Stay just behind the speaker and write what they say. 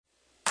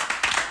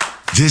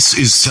This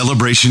is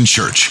Celebration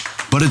Church,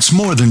 but it's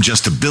more than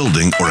just a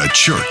building or a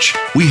church.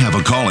 We have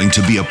a calling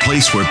to be a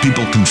place where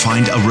people can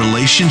find a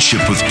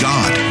relationship with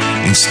God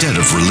instead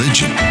of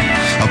religion.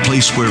 A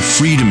place where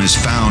freedom is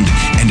found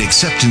and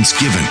acceptance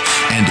given,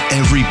 and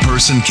every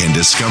person can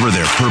discover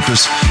their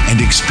purpose and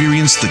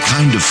experience the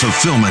kind of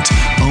fulfillment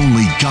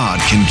only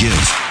God can give.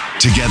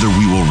 Together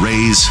we will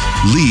raise,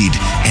 lead,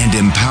 and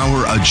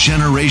empower a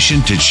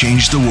generation to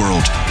change the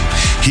world.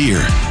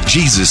 Here,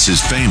 Jesus is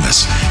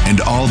famous,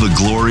 and all the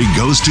glory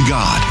goes to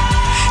God.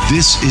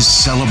 This is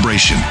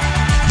Celebration.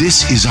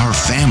 This is our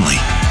family.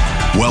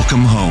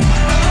 Welcome home.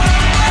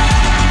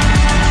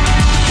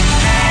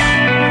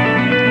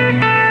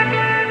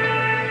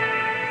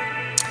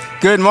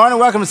 Good morning.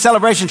 Welcome to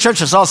Celebration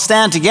Church. Let's all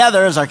stand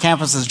together as our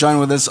campuses join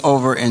with us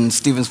over in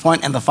Stevens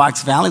Point and the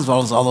Fox Valley, as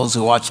well as all those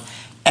who watch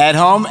at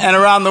home and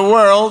around the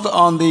world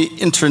on the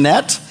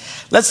internet.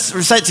 Let's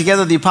recite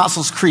together the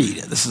Apostles' Creed.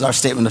 This is our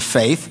statement of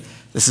faith.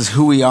 This is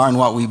who we are and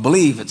what we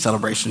believe at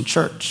Celebration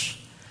Church.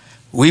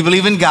 We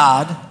believe in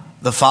God,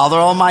 the Father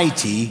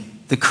Almighty,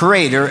 the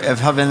creator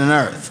of heaven and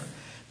earth.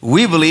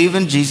 We believe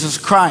in Jesus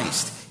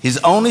Christ, his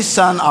only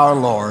Son, our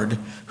Lord,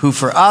 who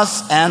for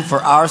us and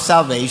for our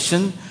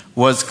salvation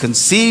was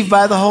conceived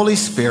by the Holy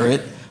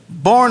Spirit,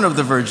 born of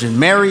the Virgin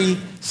Mary,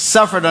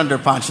 suffered under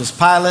Pontius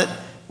Pilate,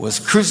 was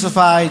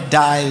crucified,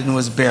 died, and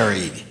was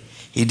buried.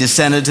 He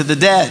descended to the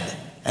dead,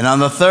 and on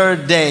the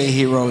third day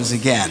he rose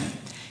again.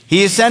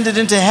 He ascended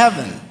into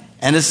heaven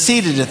and is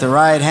seated at the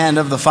right hand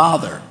of the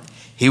Father.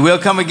 He will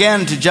come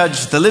again to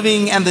judge the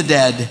living and the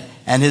dead,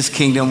 and his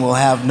kingdom will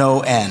have no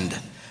end.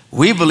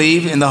 We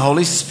believe in the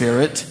Holy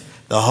Spirit,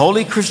 the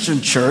holy Christian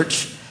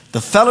church,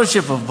 the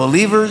fellowship of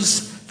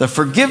believers, the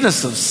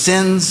forgiveness of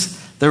sins,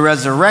 the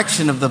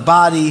resurrection of the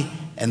body,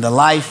 and the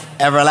life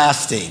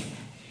everlasting.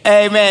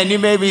 Amen. You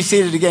may be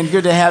seated again.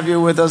 Good to have you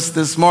with us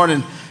this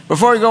morning.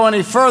 Before we go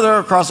any further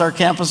across our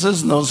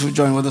campuses and those who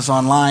join with us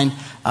online,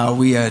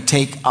 we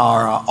take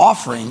our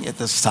offering at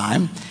this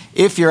time.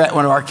 If you're at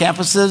one of our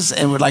campuses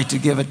and would like to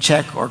give a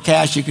check or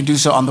cash, you can do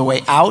so on the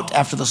way out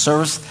after the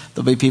service.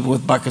 There'll be people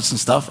with buckets and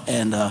stuff,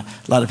 and a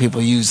lot of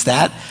people use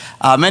that.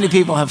 Many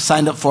people have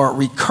signed up for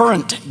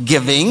recurrent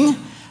giving,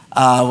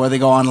 where they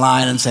go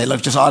online and say,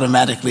 look, just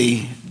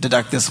automatically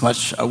deduct this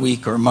much a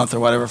week or a month or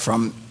whatever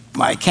from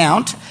my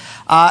account.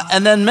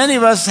 And then many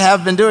of us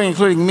have been doing,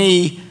 including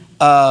me,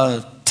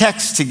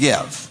 text to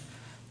give.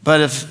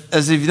 But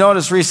as you've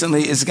noticed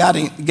recently, it's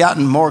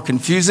gotten more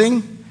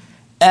confusing,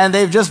 and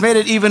they've just made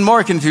it even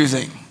more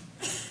confusing.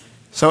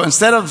 So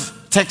instead of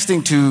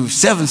texting to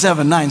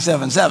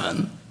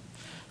 77977,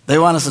 they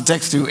want us to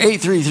text to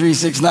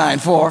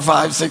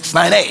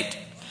 833-694-5698.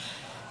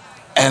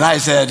 And I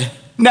said,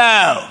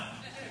 no,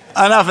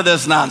 enough of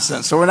this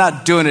nonsense. So we're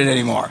not doing it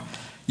anymore.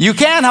 You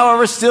can,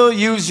 however, still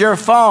use your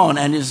phone.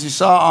 And as you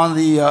saw on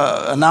the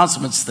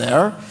announcements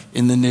there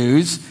in the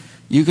news,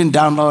 you can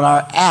download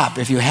our app.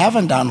 If you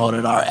haven't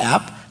downloaded our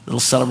app, little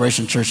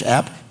Celebration Church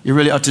app, you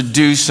really ought to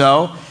do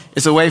so.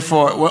 It's a way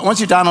for, once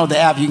you download the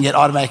app, you can get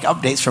automatic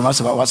updates from us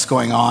about what's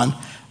going on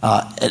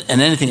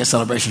and anything at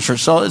Celebration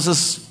Church. So it's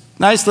this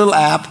nice little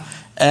app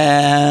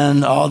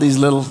and all these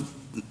little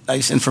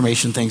nice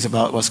information things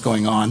about what's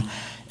going on.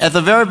 At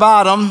the very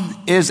bottom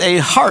is a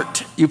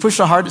heart. You push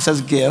the heart, it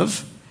says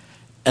give.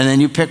 And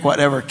then you pick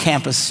whatever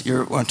campus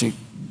you want to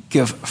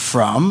give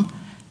from,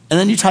 and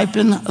then you type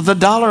in the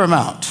dollar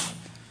amount.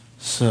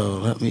 So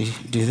let me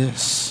do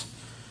this.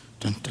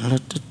 Dun, dun, dun,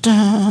 dun,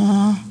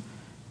 dun.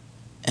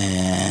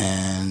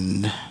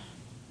 And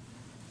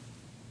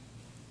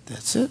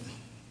that's it.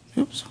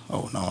 Oops.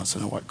 Oh, no, I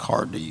don't know what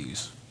card to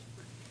use.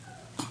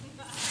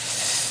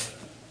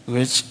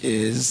 Which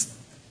is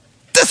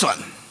this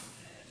one.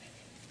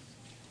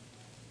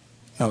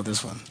 No,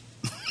 this one.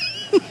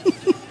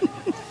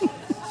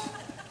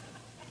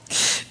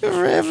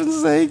 For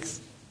heaven's sakes.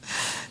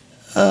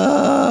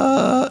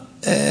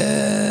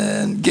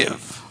 And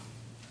give.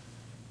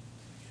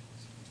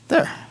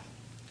 There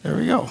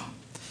we go.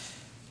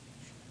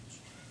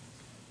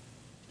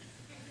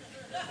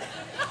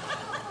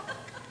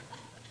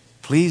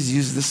 Please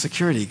use the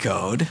security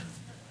code.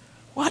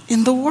 What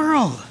in the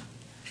world?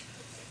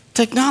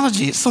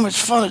 Technology is so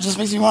much fun, it just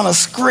makes me want to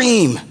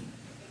scream.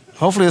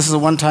 Hopefully this is a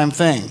one-time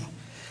thing.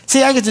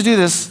 See, I get to do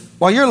this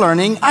while you're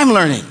learning, I'm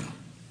learning.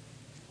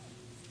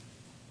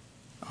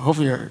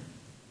 Hopefully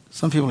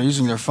some people are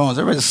using their phones.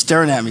 Everybody's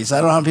staring at me, so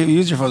I don't know how people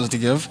use your phones to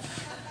give.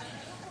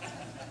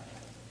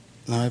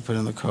 Now I put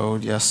in the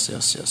code. Yes.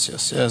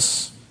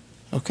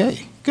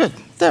 Okay, good.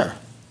 There.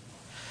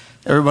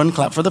 Everyone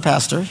clap for the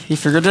pastor. He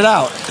figured it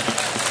out.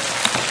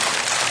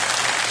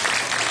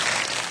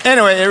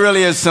 Anyway, it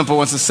really is simple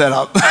once it's set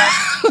up.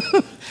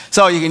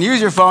 So you can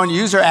use your phone,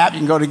 use your app, you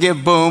can go to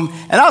Give Boom,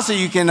 and also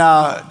you can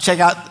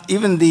check out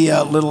even the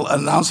little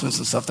announcements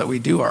and stuff that we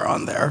do are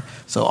on there.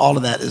 So all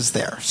of that is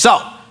there. So,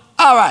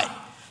 all right,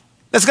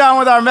 let's go on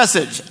with our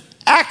message.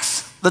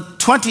 Acts, the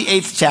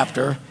 28th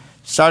chapter,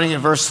 starting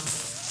at verse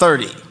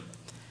 30.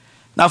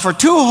 Now for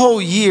 2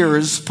 whole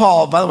years,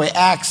 Paul, by the way,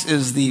 Acts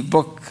is the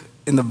book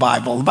in the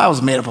Bible. The Bible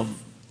is made up of,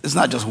 it's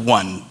not just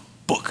one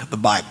book, the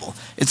Bible.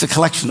 It's a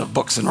collection of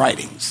books and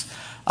writings.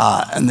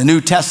 And the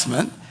New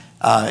Testament,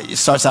 it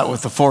starts out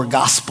with the 4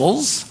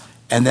 Gospels,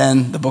 and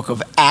then the book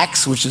of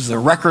Acts, which is the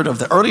record of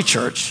the early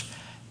church,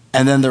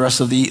 and then the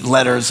rest of the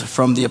letters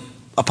from the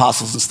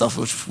apostles and stuff,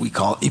 which we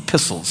call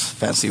epistles.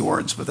 Fancy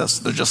words, but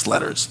they're just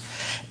letters.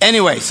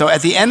 Anyway, so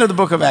at the end of the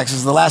book of Acts, this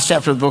is the last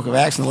chapter of the book of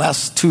Acts, and the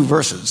last 2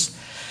 verses.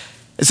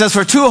 It says,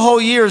 for 2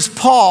 whole years,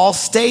 Paul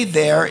stayed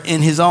there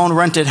in his own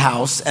rented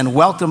house and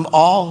welcomed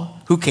all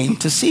who came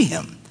to see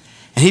him.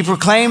 And he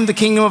proclaimed the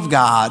kingdom of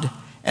God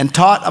and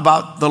taught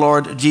about the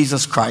Lord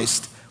Jesus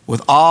Christ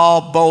with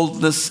all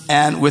boldness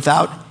and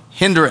without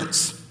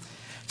hindrance.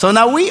 So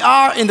now we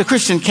are in the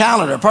Christian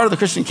calendar, part of the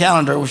Christian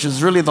calendar, which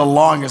is really the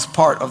longest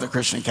part of the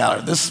Christian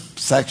calendar. This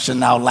section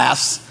now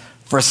lasts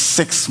for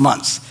 6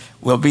 months.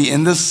 We'll be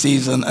in this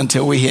season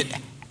until we hit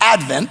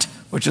Advent,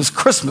 which is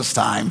Christmas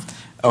time,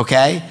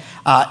 okay?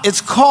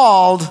 It's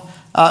called,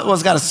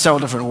 it's got several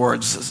different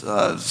words.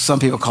 Some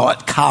people call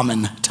it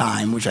common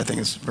time, which I think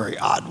is a very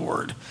odd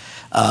word.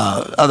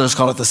 Others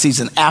call it the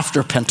season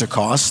after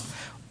Pentecost,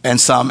 and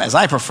some, as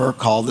I prefer,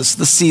 call this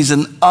the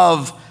season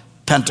of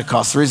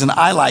Pentecost. The reason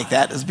I like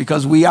that is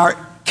because we are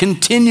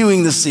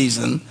continuing the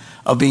season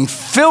of being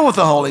filled with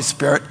the Holy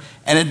Spirit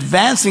and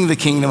advancing the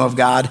kingdom of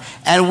God,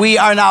 and we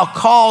are now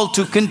called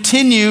to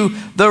continue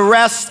the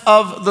rest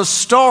of the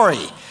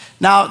story.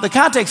 Now, the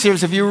context here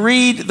is if you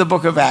read the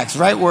book of Acts,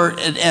 right where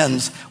it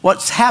ends,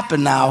 what's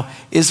happened now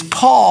is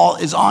Paul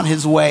is on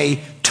his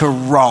way to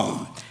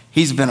Rome.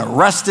 He's been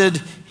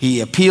arrested,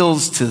 he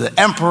appeals to the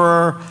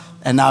emperor,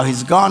 and now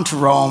he's gone to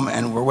Rome,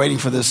 and we're waiting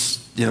for this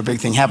big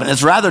thing happen.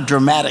 It's a rather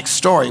dramatic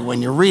story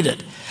when you read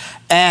it.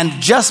 And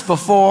just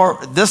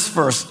before this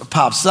verse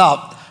pops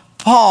up,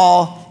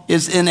 Paul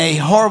is in a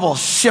horrible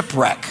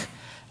shipwreck.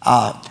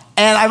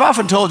 And I've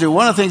often told you,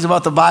 one of the things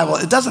about the Bible,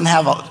 it doesn't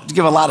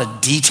give a lot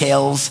of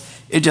details.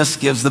 It just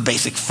gives the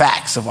basic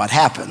facts of what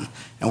happened.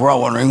 And we're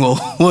all wondering, well,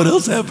 what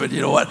else happened?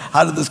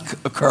 How did this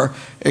occur?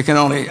 It can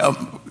only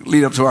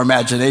lead up to our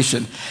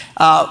imagination.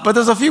 But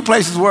there's a few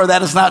places where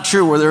that is not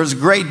true, where there's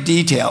great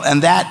detail.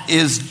 And that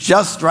is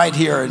just right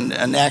here in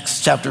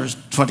Acts chapters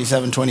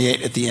 27,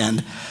 28 at the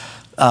end.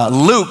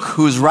 Luke,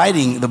 who's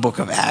writing the book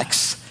of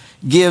Acts,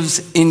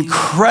 gives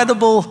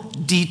incredible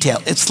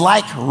detail. It's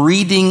like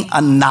reading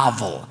a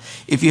novel.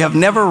 If you have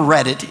never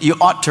read it, you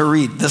ought to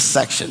read this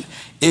section.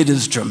 It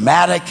is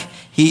dramatic.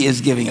 He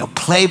is giving a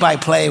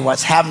play-by-play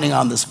what's happening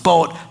on this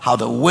boat, how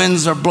the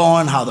winds are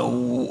blowing, how the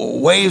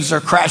waves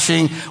are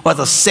crashing, what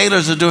the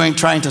sailors are doing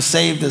trying to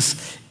save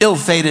this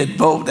ill-fated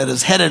boat that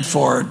is headed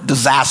for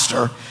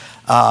disaster.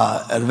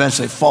 And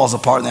eventually falls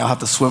apart and they'll have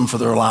to swim for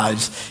their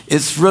lives.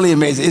 It's really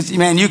amazing.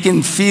 Man, you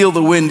can feel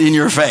the wind in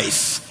your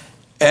face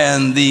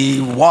and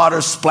the water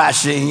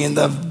splashing and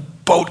the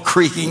boat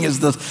creaking as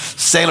the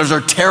sailors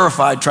are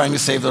terrified trying to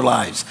save their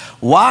lives.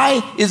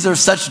 Why is there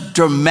such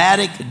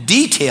dramatic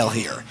detail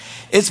here?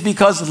 It's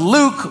because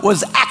Luke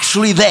was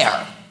actually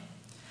there.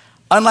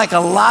 Unlike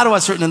a lot of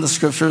what's written in the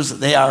scriptures,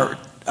 they are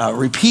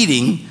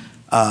repeating,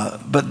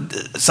 but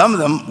some of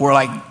them were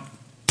like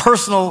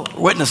personal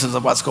witnesses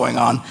of what's going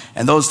on,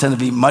 and those tend to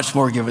be much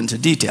more given to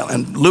detail.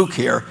 And Luke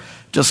here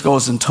just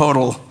goes in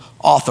total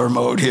author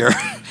mode here,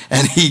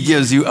 and he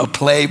gives you a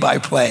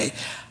play-by-play.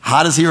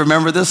 How does he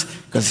remember this?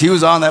 Because he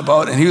was on that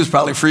boat, and he was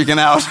probably freaking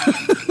out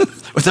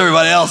with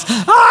everybody else.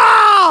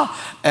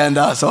 Ah! And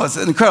so it's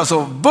incredible.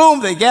 So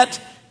boom,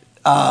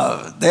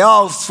 they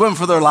all swim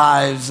for their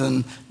lives,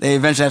 and they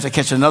eventually have to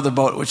catch another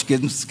boat, which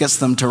gets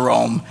them to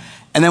Rome.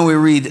 And then we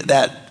read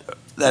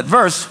that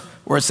verse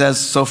where it says,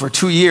 so for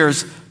 2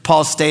 years,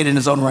 Paul stayed in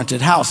his own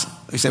rented house.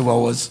 You say,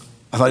 well,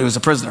 I thought he was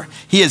a prisoner.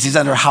 He's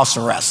under house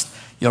arrest.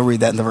 You'll read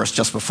that in the verse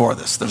just before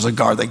this. There's a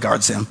guard that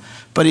guards him,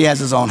 but he has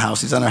his own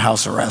house. He's under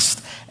house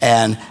arrest.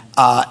 And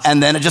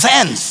then it just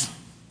ends.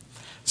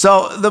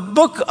 So the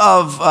book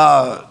of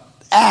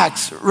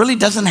Acts really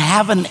doesn't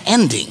have an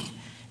ending.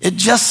 It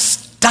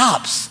just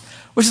stops,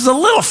 which is a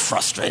little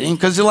frustrating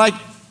because you're like,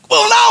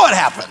 well, now what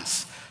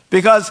happens?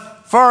 Because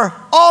for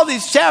all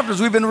these chapters,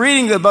 we've been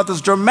reading about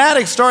this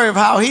dramatic story of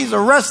how he's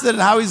arrested and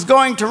how he's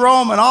going to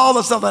Rome and all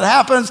the stuff that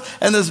happens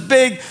and this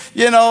big,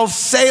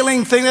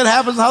 sailing thing that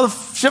happens and how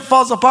the ship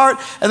falls apart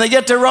and they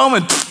get to Rome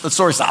and the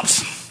story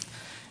stops.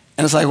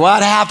 And it's like,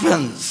 what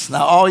happens?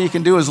 Now, all you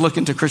can do is look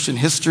into Christian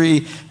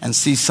history and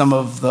see some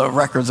of the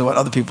records of what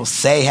other people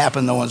say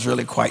happened. No one's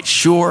really quite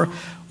sure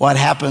what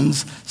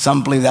happens.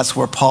 Some believe that's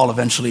where Paul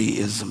eventually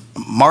is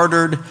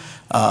martyred.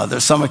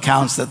 There's some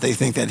accounts that they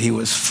think that he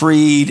was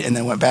freed and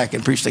then went back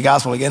and preached the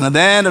gospel again and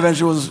then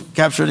eventually was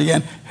captured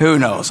again. Who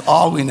knows?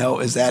 All we know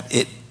is that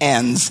it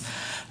ends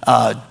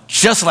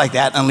just like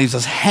that and leaves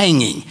us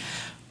hanging,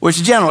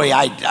 which generally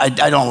I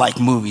don't like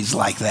movies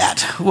like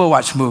that. We'll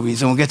watch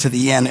movies and we'll get to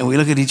the end and we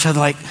look at each other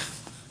like,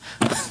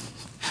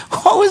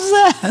 what was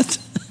that?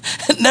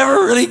 It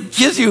never really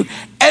gives you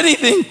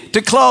anything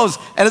to close,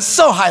 and it's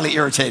so highly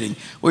irritating.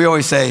 We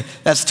always say,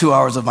 that's 2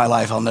 hours of my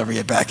life I'll never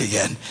get back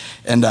again.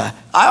 And I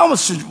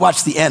almost should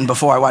watch the end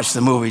before I watch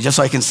the movie, just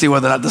so I can see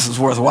whether or not this is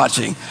worth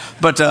watching.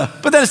 But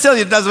then still,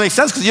 it doesn't make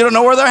sense because you don't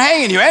know where they're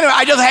hanging you. Anyway,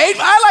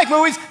 I like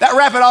movies that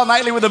wrap it all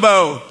nightly with a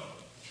bow.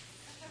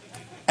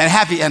 And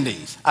happy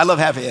endings. I love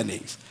happy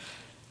endings.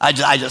 I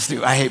just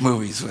do. I hate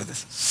movies with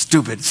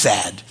stupid,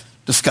 sad,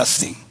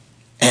 disgusting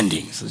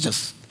endings. It's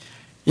just,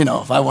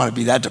 if I want to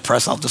be that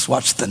depressed, I'll just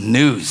watch the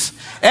news.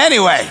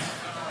 Anyway,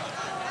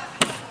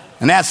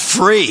 and that's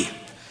free.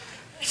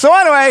 So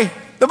anyway,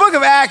 the book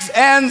of Acts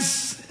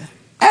ends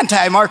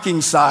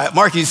anti-marking style,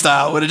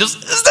 when it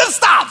just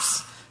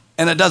stops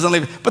and it doesn't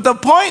leave. But the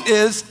point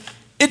is,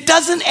 it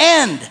doesn't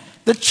end.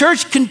 The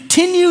church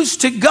continues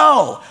to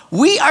go.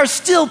 We are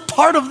still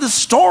part of the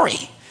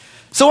story.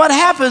 So what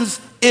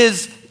happens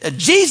is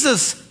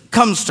Jesus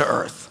comes to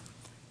earth.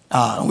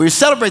 We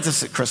celebrate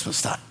this at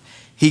Christmas time.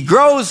 He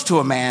grows to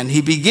a man.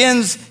 He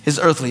begins his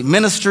earthly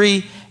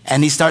ministry,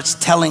 and he starts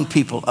telling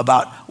people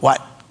about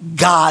what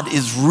God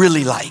is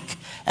really like.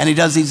 And he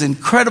does these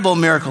incredible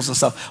miracles and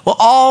stuff. Well,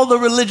 all the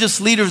religious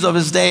leaders of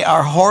his day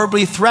are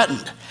horribly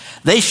threatened.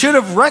 They should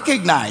have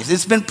recognized,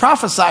 it's been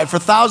prophesied for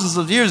thousands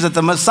of years that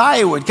the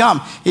Messiah would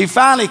come. He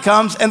finally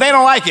comes, and they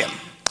don't like him.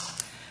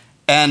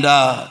 And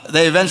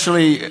they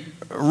eventually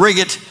rig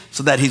it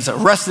so that he's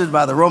arrested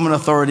by the Roman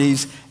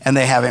authorities, and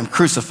they have him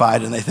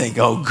crucified, and they think,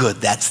 oh, good,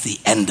 that's the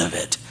end of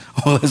it.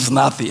 Well, it's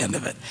not the end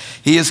of it.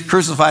 He is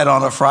crucified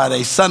on a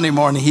Friday. Sunday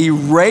morning, he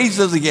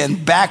raises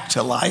again back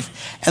to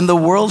life, and the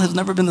world has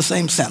never been the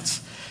same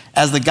since.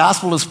 As the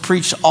gospel is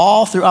preached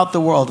all throughout the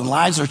world, and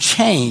lives are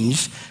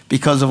changed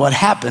because of what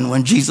happened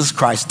when Jesus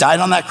Christ died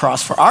on that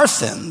cross for our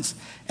sins,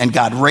 and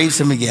God raised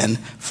him again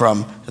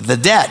from the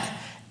dead.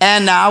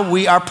 And now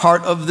we are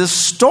part of this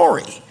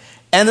story.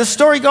 And the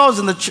story goes,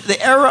 and the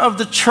era of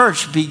the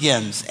church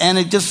begins. And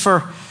it just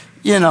for,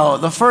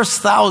 the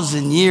first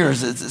 1,000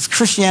 years,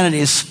 Christianity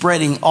is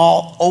spreading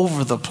all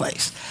over the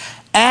place.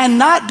 And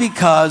not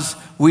because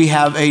we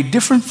have a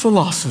different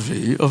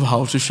philosophy of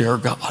how to share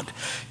God.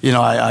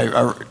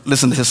 I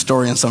listen to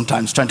historians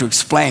sometimes trying to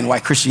explain why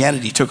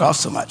Christianity took off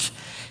so much.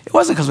 It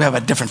wasn't because we have a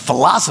different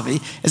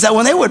philosophy. It's that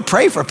when they would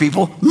pray for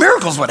people,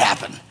 miracles would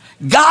happen.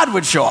 God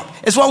would show up.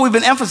 It's what we've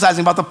been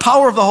emphasizing about the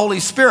power of the Holy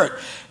Spirit.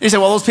 You say,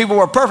 well, those people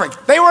were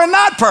perfect. They were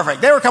not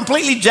perfect. They were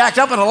completely jacked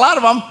up, and a lot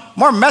of them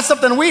more messed up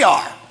than we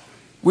are.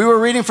 We were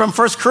reading from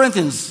 1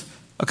 Corinthians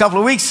a couple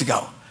of weeks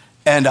ago.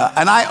 And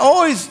I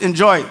always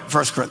enjoy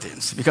 1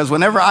 Corinthians because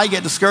whenever I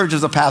get discouraged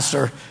as a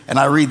pastor and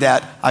I read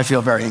that, I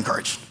feel very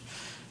encouraged.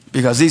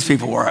 Because these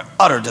people were an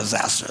utter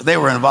disaster. They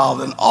were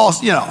involved in all,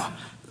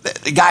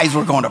 the guys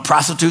were going to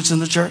prostitutes in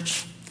the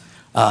church.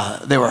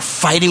 They were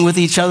fighting with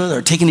each other. They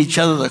were taking each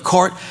other to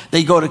court.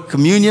 They'd go to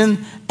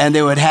communion, and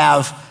they would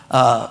have,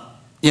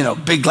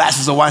 big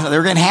glasses of wine. They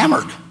were getting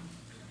hammered.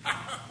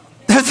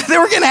 They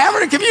were getting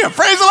hammered in communion.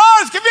 Praise the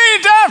Lord, it's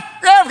communion time.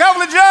 Grab a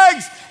couple of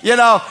jugs,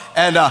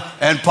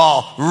 and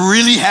Paul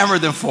really hammered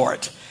them for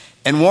it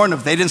and warned them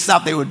if they didn't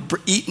stop, they would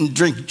eat and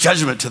drink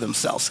judgment to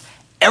themselves.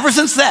 Ever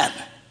since then,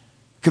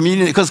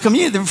 because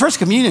the first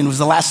communion was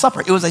the Last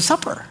Supper. It was a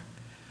supper.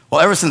 Well,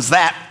 ever since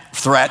that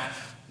threat,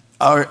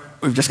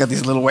 we've just got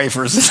these little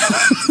wafers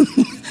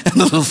and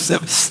the little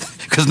sips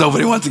because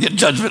nobody wants to get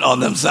judgment on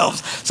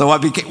themselves. So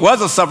what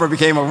was a supper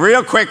became a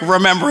real quick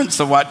remembrance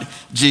of what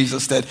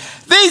Jesus did.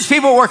 These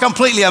people were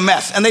completely a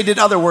mess, and they did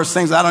other worse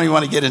things I don't even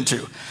want to get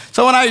into.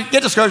 So when I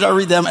get discouraged, I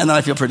read them, and then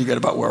I feel pretty good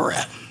about where we're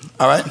at.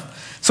 All right?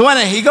 So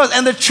when he goes,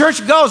 and the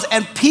church goes,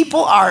 and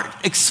people are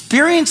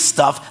experiencing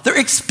stuff. They're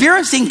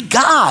experiencing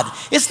God.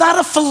 It's not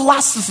a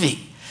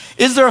philosophy.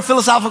 Is there a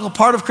philosophical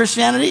part of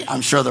Christianity?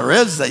 I'm sure there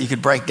is that you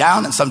could break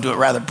down, and some do it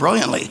rather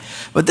brilliantly.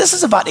 But this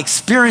is about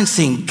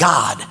experiencing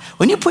God.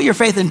 When you put your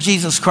faith in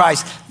Jesus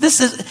Christ,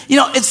 this is,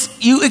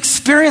 you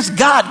experience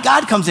God.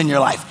 God comes in your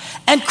life.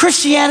 And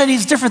Christianity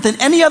is different than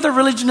any other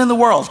religion in the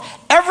world.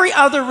 Every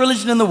other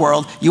religion in the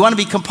world, you want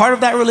to become part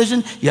of that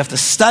religion, you have to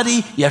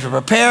study, you have to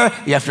prepare,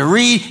 you have to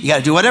read, you got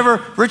to do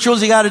whatever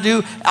rituals you got to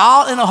do,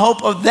 all in a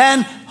hope of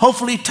then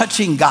hopefully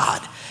touching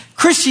God.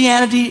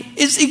 Christianity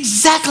is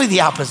exactly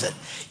the opposite.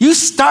 You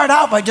start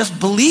out by just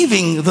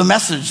believing the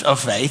message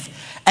of faith,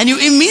 and you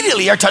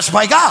immediately are touched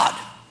by God.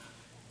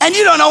 And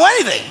you don't know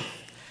anything.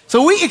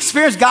 So we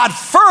experience God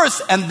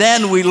first, and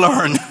then we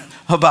learn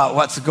about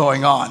what's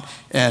going on.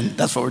 And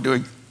that's what we're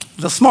doing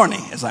this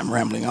morning as I'm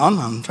rambling on.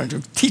 I'm trying to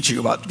teach you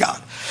about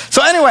God.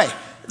 So anyway,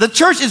 the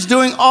church is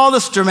doing all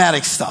this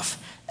dramatic stuff,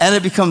 and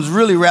it becomes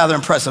really rather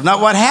impressive. Now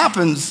what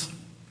happens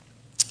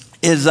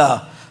is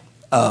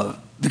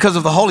because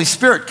of the Holy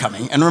Spirit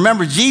coming, and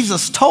remember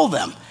Jesus told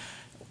them,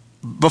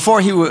 before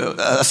he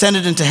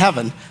ascended into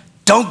heaven,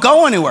 don't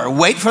go anywhere.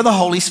 Wait for the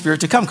Holy Spirit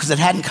to come because it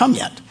hadn't come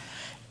yet.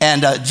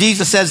 And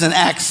Jesus says in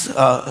Acts,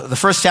 the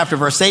first chapter,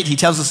 verse 8, he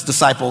tells his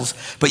disciples,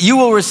 but you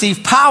will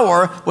receive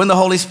power when the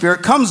Holy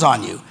Spirit comes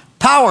on you.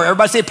 Power.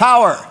 Everybody say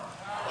power.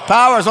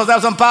 Power. We're supposed to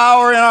have some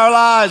power in our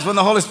lives when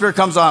the Holy Spirit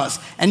comes on us.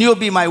 and you'll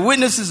be my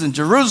witnesses in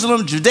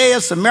Jerusalem,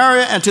 Judea,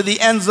 Samaria, and to the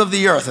ends of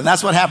the earth. And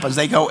that's what happens.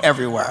 They go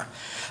everywhere.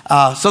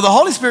 So the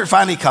Holy Spirit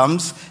finally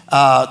comes.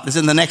 It's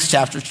in the next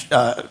chapter,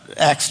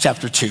 Acts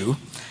chapter 2.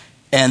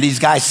 And these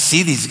guys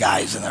see these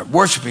guys, and they're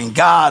worshiping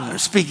God, and they're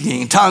speaking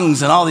in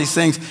tongues and all these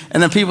things.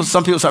 And then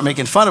some people start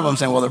making fun of them,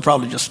 saying, well, they're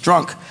probably just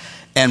drunk.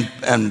 And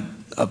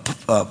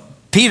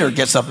Peter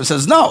gets up and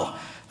says, no,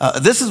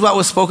 this is what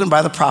was spoken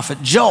by the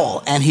prophet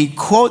Joel. And he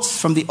quotes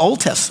from the Old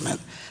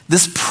Testament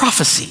this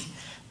prophecy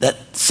that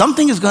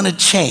something is going to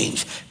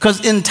change.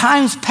 Because in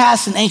times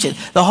past and ancient,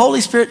 the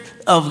Holy Spirit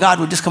of God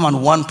would just come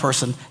on one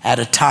person at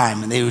a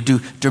time, and they would do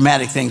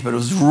dramatic things, but it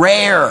was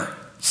rare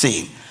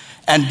seeing.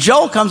 And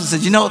Joel comes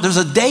and says, there's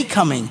a day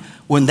coming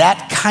when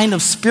that kind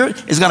of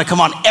spirit is going to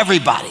come on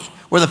everybody,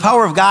 where the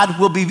power of God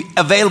will be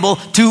available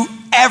to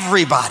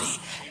everybody.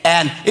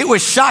 And it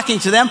was shocking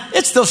to them.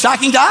 It's still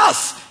shocking to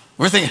us.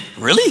 We're thinking,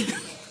 really?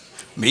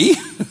 Me?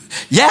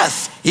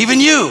 Yes,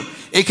 even you.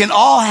 It can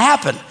all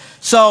happen.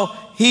 So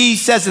he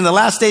says, in the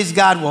last days,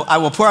 I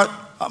will pour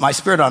out my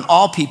spirit on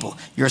all people.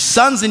 Your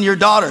sons and your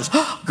daughters,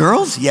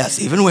 girls, yes,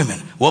 even women,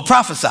 will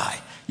prophesy.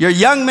 Your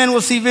young men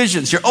will see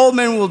visions. Your old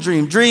men will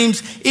dream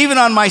dreams. Even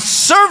on my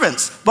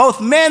servants,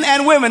 both men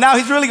and women. Now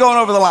he's really going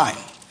over the line.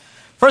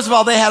 First of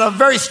all, they had a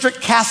very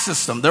strict caste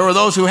system. There were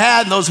those who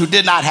had and those who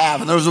did not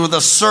have. And those were the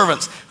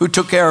servants who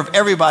took care of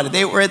everybody.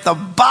 They were at the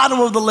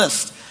bottom of the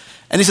list.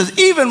 And he says,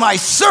 even my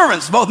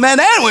servants, both men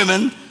and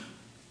women,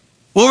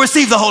 will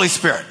receive the Holy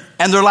Spirit.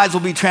 And their lives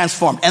will be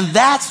transformed. And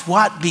that's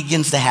what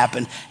begins to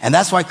happen. And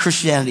that's why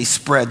Christianity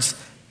spreads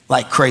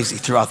like crazy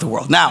throughout the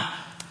world. Now,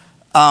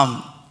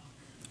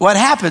 what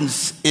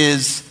happens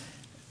is,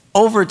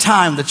 over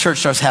time, the church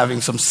starts having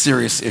some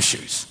serious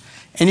issues.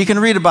 And you can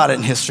read about it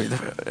in history.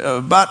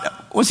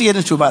 Once you get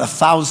into about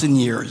 1,000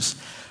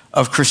 years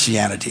of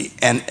Christianity,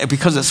 and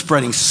because it's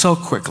spreading so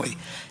quickly,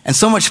 and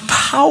so much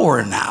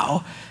power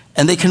now,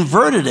 and they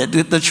converted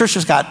it, the church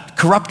just got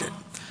corrupted.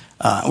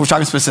 We're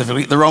talking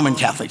specifically the Roman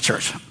Catholic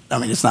Church. I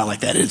mean, it's not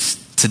like that is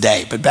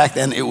today, but back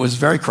then it was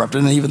very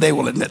corrupted, and even they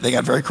will admit they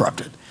got very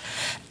corrupted.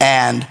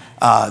 And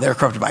they were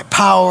corrupted by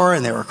power,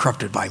 and they were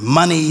corrupted by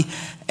money,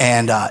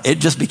 and it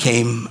just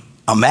became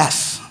a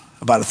mess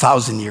about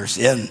 1,000 years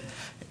in,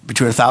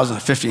 between 1,000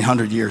 and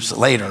 1,500 years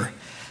later.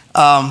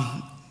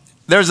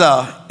 There's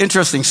an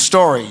interesting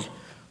story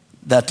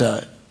that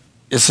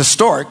is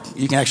historic.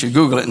 You can actually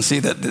Google it and see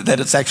that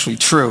it's actually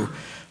true.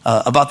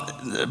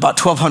 About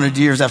 1,200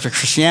 years after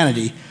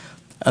Christianity,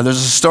 there's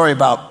a story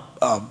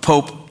about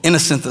Pope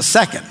Innocent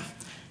II.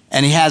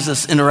 And he has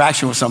this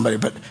interaction with somebody.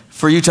 But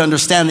for you to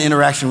understand the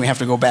interaction, we have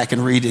to go back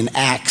and read in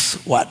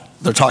Acts what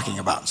they're talking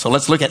about. So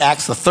let's look at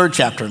Acts, the 3rd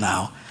chapter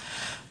now.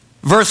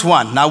 Verse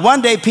 1. Now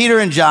one day Peter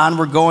and John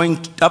were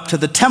going up to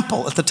the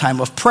temple at the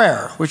time of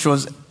prayer, which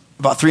was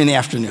about 3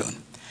 p.m.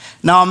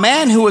 Now a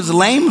man who was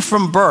lame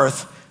from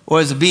birth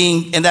was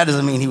being, and that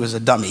doesn't mean he was a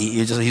dummy. He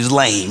was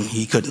lame.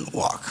 He couldn't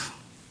walk.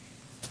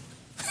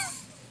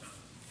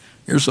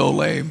 You're so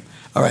lame.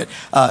 All right.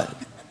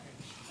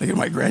 Look at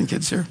my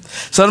grandkids here.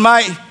 So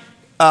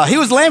he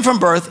was lame from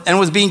birth and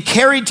was being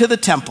carried to the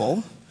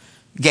temple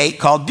gate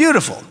called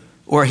Beautiful,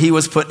 where he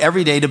was put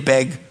every day to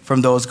beg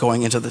from those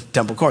going into the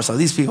temple court. So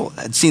these people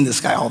had seen this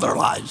guy all their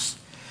lives,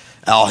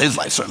 all his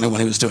life certainly when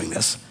he was doing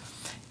this.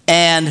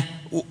 And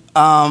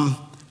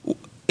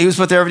he was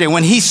put there every day.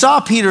 When he saw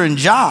Peter and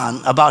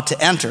John about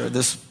to enter,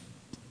 this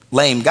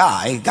lame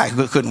guy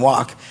who couldn't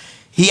walk,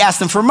 he asked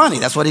them for money.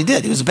 That's what he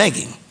did. He was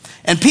begging.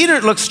 And Peter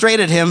looked straight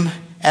at him,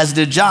 as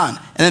did John.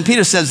 And then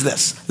Peter says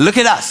this, look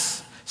at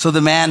us. So the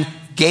man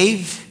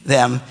gave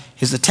them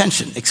his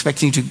attention,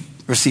 expecting to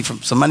receive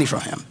some money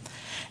from him.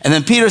 And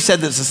then Peter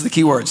said this is the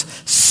key words,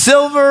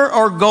 silver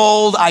or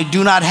gold I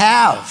do not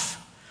have,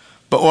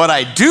 but what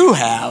I do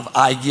have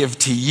I give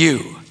to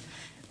you.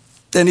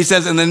 Then he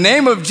says, in the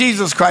name of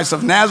Jesus Christ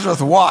of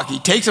Nazareth, walk. He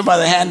takes him by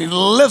the hand, he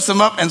lifts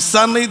him up, and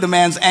suddenly the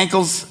man's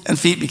ankles and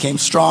feet became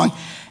strong,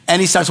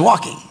 and he starts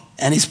walking.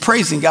 And he's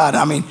praising God.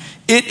 I mean,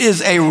 it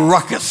is a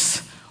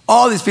ruckus.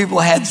 All these people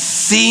had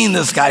seen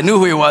this guy, knew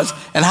who he was,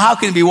 and how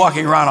can he be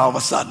walking around all of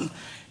a sudden?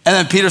 And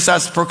then Peter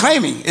starts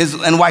proclaiming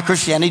and why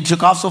Christianity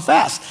took off so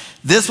fast.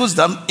 This was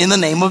done in the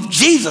name of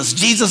Jesus.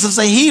 Jesus is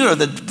a healer.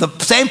 The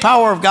same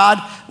power of God,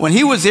 when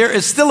he was here,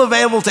 is still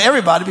available to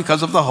everybody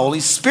because of the Holy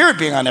Spirit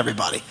being on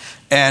everybody.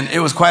 And it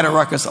was quite a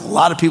ruckus. A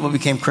lot of people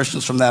became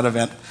Christians from that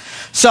event.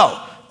 So,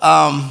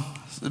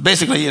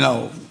 basically,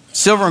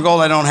 silver and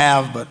gold I don't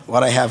have, but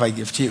what I have I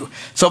give to you.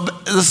 So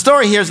the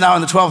story here is now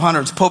in the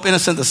 1200s. Pope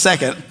Innocent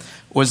II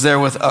was there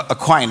with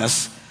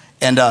Aquinas,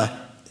 and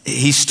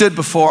he stood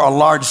before a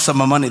large sum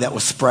of money that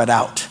was spread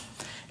out.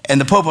 And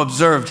the Pope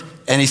observed,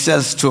 and he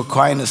says to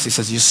Aquinas, he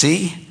says, you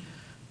see,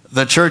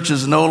 the church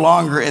is no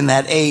longer in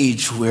that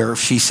age where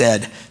she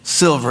said,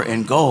 silver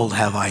and gold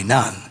have I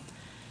none.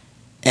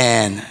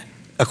 And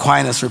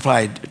Aquinas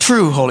replied,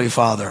 true, Holy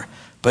Father,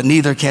 but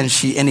neither can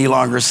she any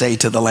longer say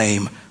to the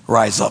lame,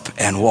 rise up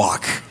and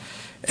walk.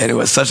 And it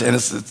was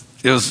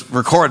it was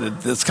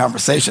recorded, this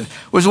conversation.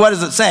 Which what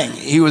is it saying?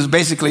 He was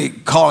basically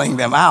calling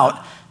them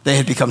out they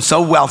had become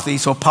so wealthy,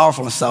 so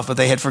powerful and stuff, but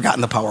they had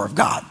forgotten the power of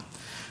God.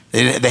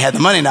 They had the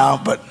money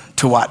now, but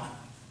to what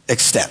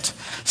extent?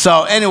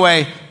 So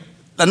anyway,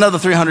 another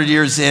 300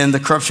 years in, the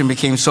corruption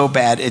became so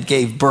bad, it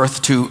gave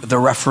birth to the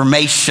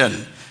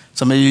Reformation.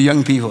 Some of you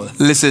young people,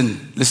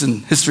 listen,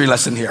 history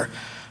lesson here.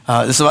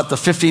 This is about the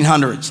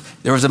 1500s.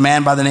 There was a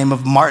man by the name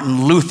of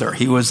Martin Luther.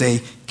 He was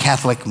a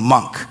Catholic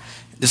monk.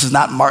 This is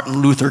not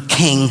Martin Luther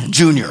King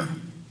Jr.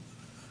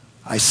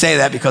 I say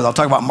that because I'll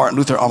talk about Martin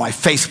Luther on my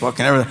Facebook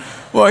and everything.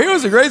 Well, he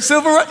was a great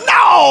civil rights.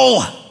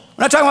 No!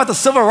 We're not talking about the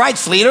civil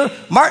rights leader.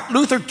 Martin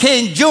Luther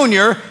King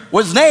Jr.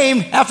 was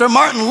named after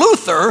Martin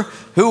Luther,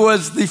 who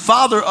was the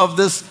father of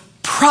this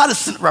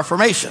Protestant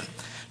Reformation.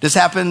 This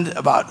happened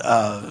about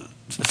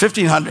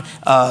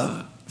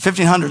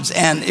 1500s,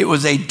 and it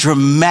was a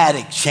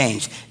dramatic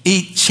change.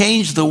 He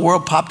changed the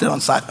world, popped it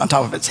on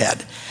top of its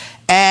head.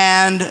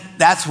 And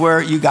that's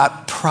where you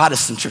got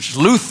Protestant churches.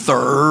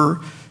 Luther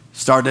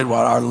started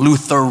what are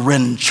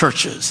Lutheran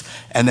churches.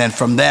 And then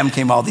from them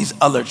came all these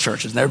other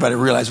churches. And everybody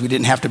realized we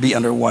didn't have to be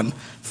under one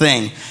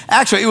thing.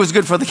 Actually, it was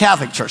good for the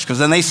Catholic Church because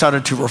then they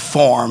started to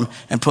reform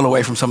and pull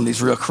away from some of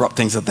these real corrupt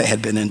things that they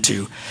had been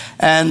into.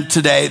 And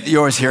today, you're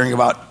always hearing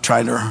about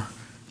trying to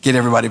get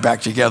everybody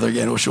back together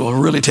again, which will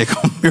really take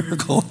a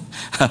miracle.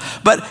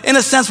 But in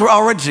a sense, we're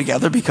already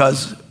together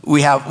because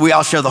we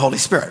all share the Holy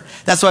Spirit.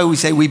 That's why we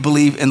say we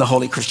believe in the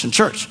Holy Christian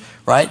Church,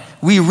 right?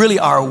 We really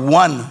are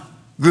one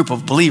group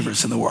of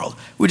believers in the world.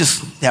 We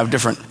just have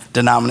different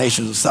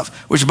denominations and stuff,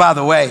 which, by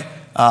the way,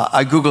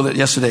 I Googled it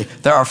yesterday.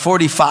 There are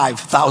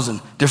 45,000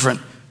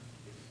 different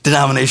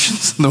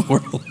denominations in the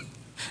world.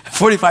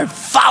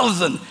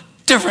 45,000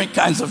 different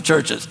kinds of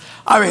churches.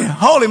 I mean,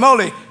 holy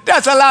moly,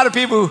 that's a lot of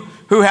people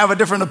who have a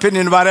different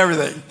opinion about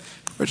everything,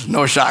 which is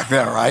no shock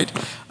there, right?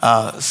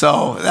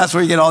 So that's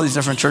where you get all these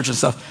different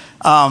churches and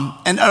stuff.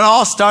 And it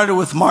all started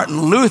with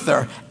Martin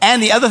Luther.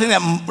 And the other thing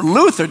that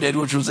Luther did,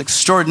 which was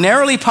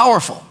extraordinarily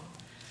powerful,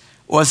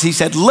 was he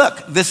said,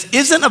 look, this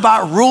isn't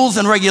about rules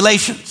and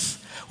regulations.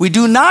 We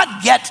do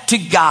not get to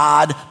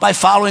God by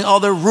following all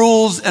the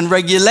rules and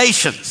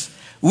regulations.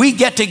 We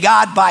get to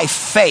God by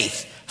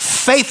faith.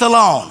 Faith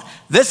alone.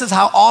 This is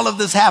how all of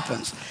this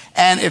happens.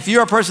 And if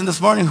you're a person this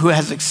morning who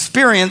has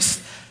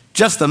experienced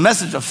just the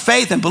message of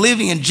faith and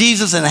believing in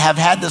Jesus and have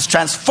had this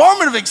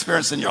transformative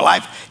experience in your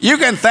life, you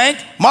can thank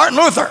Martin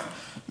Luther.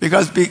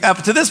 Because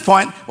up to this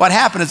point, what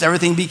happened is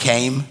everything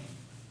became,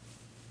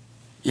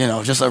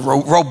 just a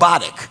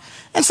robotic.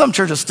 And some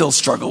churches still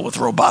struggle with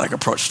robotic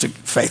approach to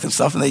faith and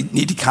stuff, and they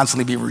need to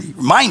constantly be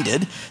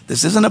reminded,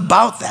 this isn't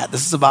about that.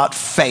 This is about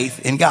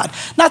faith in God.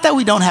 Not that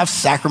we don't have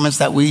sacraments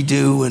that we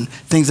do and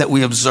things that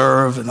we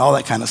observe and all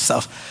that kind of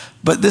stuff,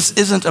 but this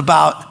isn't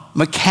about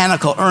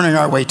mechanical earning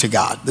our way to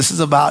God. This is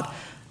about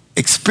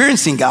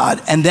experiencing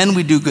God, and then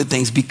we do good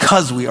things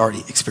because we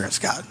already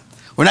experienced God.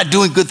 We're not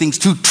doing good things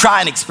to try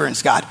and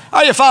experience God.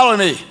 Are you following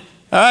me?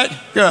 All right,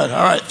 good.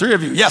 All right, 3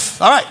 of you. Yes,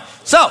 all right.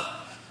 So,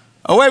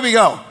 away we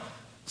go.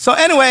 So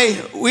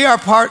anyway, we are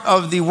part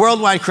of the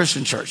Worldwide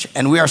Christian Church,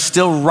 and we are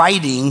still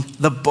writing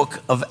the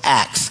book of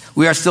Acts.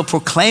 We are still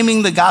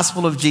proclaiming the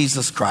gospel of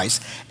Jesus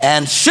Christ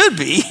and should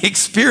be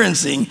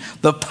experiencing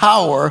the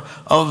power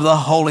of the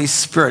Holy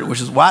Spirit, which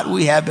is what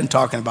we have been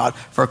talking about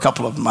for a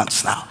couple of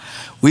months now.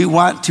 We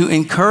want to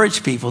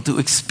encourage people to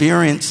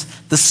experience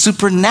the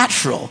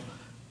supernatural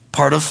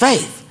part of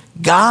faith.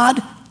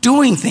 God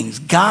doing things.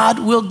 God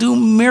will do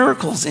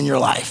miracles in your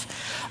life.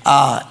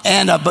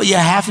 But you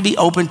have to be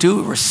open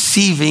to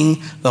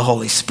receiving the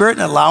Holy Spirit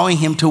and allowing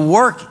Him to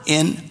work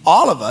in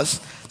all of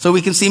us so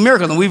we can see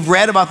miracles. And we've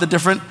read about the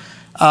different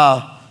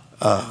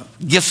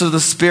gifts of the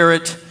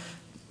Spirit.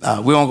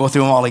 We won't go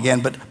through them all again,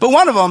 but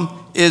one of them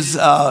is,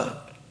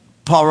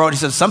 Paul wrote, he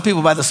says, some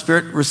people by the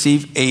Spirit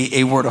receive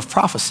a word of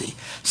prophecy.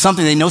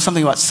 They know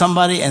something about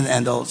somebody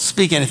and they'll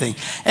speak anything.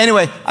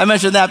 Anyway, I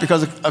mentioned that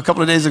because a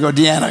couple of days ago,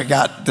 Deanna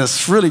got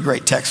this really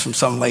great text from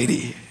some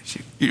lady,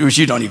 which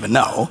you don't even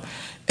know.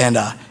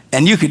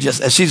 And you could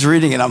just, as she's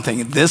reading it, I'm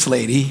thinking, this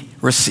lady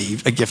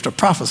received a gift of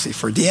prophecy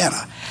for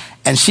Deanna.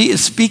 And she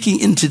is speaking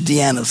into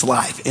Deanna's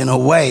life in a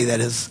way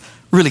that is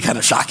really kind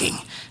of shocking.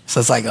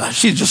 So it's like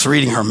she's just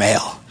reading her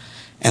mail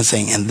and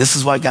saying, and this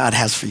is what God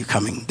has for you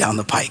coming down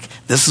the pike.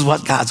 This is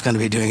what God's going to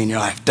be doing in your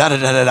life.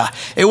 Da-da-da-da-da.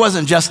 It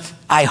wasn't just,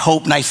 I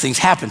hope nice things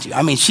happen to you.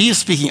 I mean, she is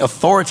speaking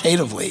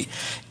authoritatively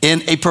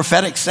in a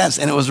prophetic sense.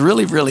 And it was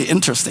really, really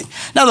interesting.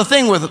 Now, the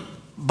thing with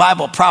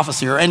Bible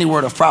prophecy or any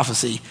word of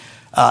prophecy,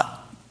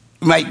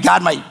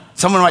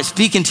 someone might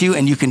speak into you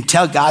and you can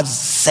tell God's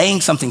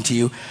saying something to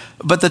you,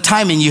 but the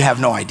timing you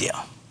have no idea.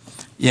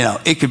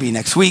 It could be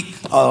next week,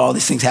 all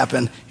these things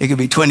happen. It could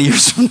be 20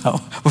 years from now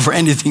before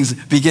any things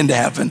begin to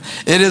happen.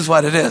 It is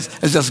what it is.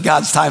 It's just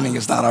God's timing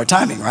is not our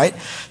timing, right?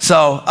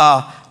 So,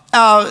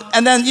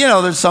 and then,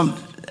 there's some,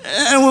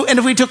 and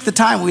if we took the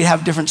time, we'd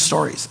have different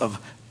stories of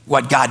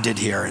what God did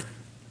here.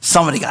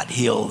 Somebody got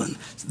healed and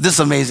this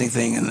amazing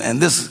thing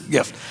and this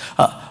gift.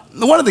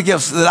 One of the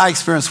gifts that I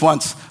experienced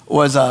once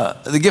was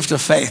the gift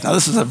of faith. Now,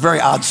 this is a very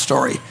odd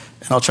story,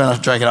 and I'll try not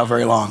to drag it out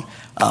very long.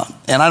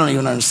 And I don't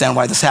even understand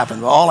why this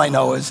happened. But all I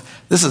know is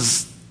this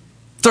is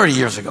 30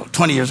 years ago,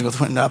 20 years ago,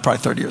 probably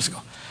 30 years ago.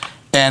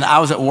 And I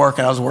was at work,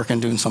 and I was working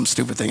doing some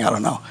stupid thing, I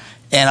don't know.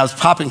 And I was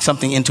popping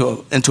something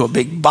into a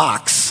big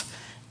box,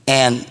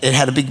 and it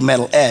had a big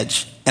metal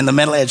edge. And the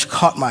metal edge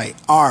caught my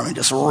arm and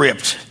just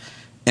ripped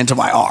into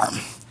my arm.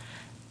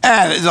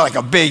 And it's like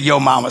a big yo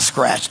mama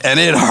scratch, and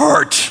it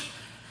hurt.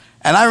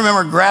 And I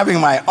remember grabbing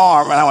my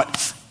arm, and I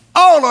went,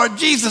 oh, Lord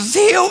Jesus,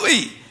 heal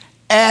me.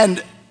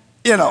 And,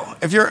 you know,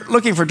 if you're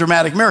looking for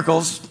dramatic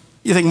miracles,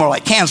 you think more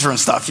like cancer and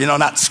stuff, you know,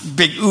 not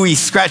big ooey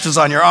scratches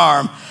on your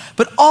arm.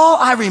 But all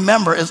I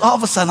remember is all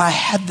of a sudden I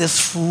had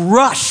this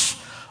rush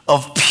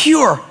of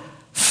pure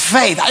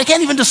faith. I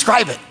can't even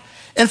describe it.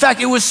 In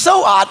fact, it was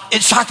so odd,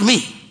 it shocked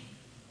me.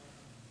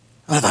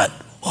 And I thought,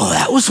 well,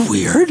 that was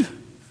weird.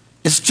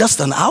 It's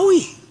just an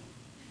owie.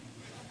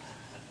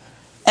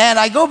 And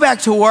I go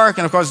back to work,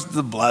 and of course,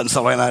 the blood and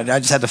stuff like that, I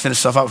just had to finish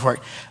stuff up for work.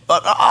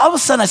 But all of a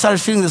sudden, I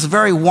started feeling this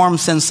very warm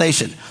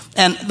sensation.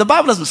 And the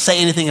Bible doesn't say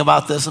anything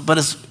about this, but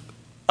it's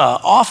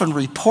often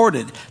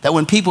reported that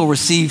when people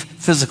receive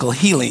physical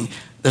healing,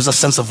 there's a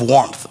sense of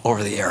warmth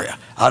over the area.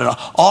 I don't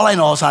know. All I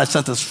know is I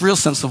sent this real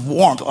sense of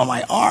warmth on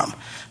my arm.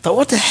 I thought,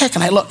 what the heck?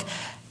 And I look.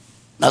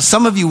 Now,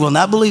 some of you will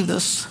not believe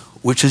this,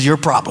 which is your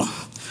problem.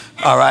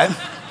 All right?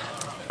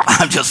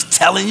 I'm just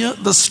telling you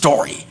the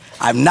story.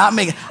 I'm not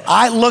making,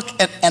 I look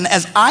at, and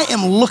as I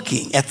am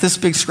looking at this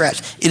big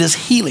scratch, it is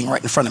healing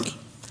right in front of me.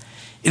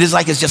 It is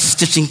like it's just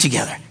stitching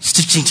together.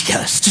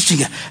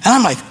 And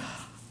I'm like,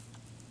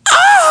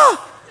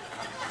 ah!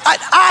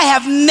 I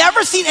have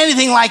never seen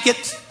anything like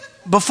it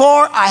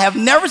before. I have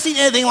never seen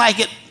anything like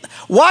it.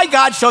 Why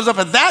God shows up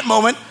at that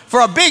moment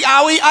for a big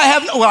owie,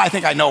 I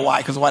think I know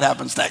why, because what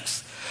happens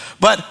next.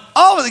 But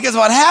all of it gets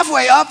about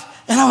halfway up,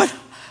 and I went,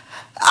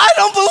 I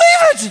don't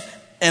believe it.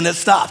 And it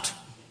stopped.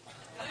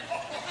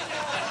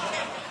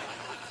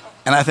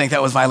 And I think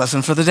that was my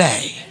lesson for the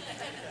day.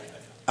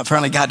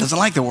 Apparently God doesn't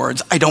like the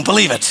words, I don't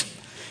believe it.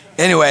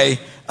 Anyway,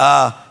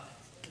 all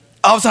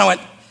of a sudden I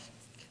went,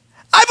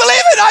 I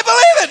believe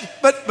it.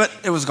 But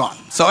it was gone.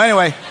 So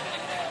anyway,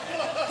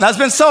 now it's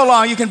been so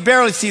long, you can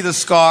barely see the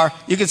scar.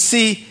 You can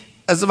see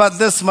there's about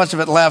this much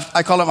of it left.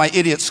 I call it my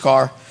idiot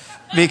scar,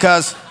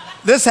 because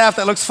this half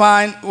that looks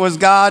fine was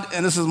God,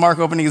 and this is Mark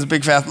opening his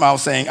big fat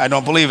mouth saying, I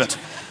don't believe it.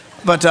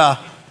 But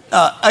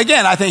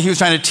again, I think he was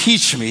trying to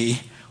teach me,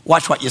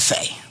 watch what you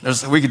say.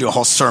 We could do a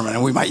whole sermon,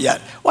 and we might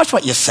yet. Watch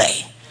what you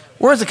say.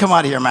 Words that come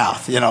out of your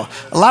mouth, you know.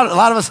 A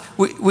lot of us,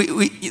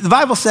 the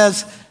Bible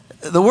says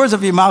the words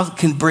of your mouth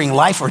can bring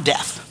life or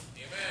death.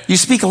 Amen. You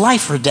speak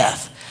life or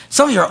death.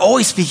 Some of you are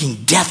always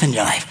speaking death in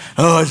your life.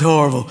 Oh, it's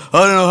horrible.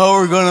 I don't know how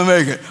we're going to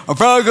make it. I'm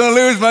probably going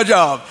to lose my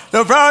job.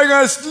 They're probably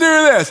going to do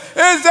this.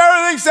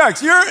 Everything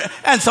sucks.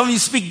 And some of you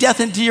speak death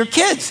into your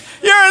kids.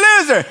 You're a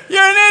loser.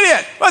 You're an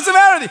idiot. What's the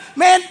matter with you?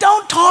 Man,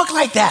 don't talk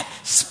like that.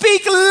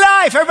 Speak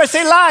life. Everybody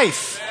say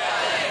life.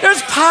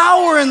 There's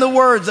power in the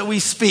words that we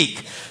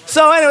speak.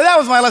 So anyway, that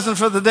was my lesson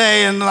for the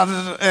day. And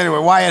anyway,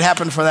 why it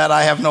happened for that,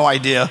 I have no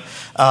idea.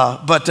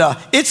 But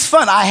it's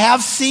fun. I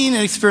have seen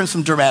and experienced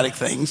some dramatic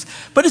things,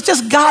 but it's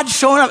just God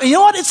showing up. And you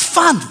know what? It's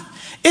fun.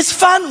 It's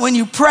fun when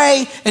you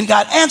pray and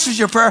God answers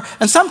your prayer,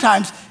 and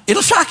sometimes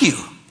it'll shock you.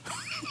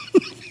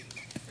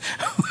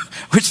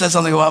 Which says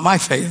something about my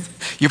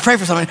faith. You pray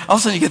for something, all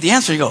of a sudden you get the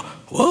answer, you go,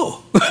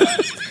 whoa.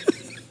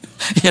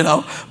 You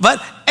know,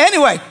 but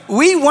anyway,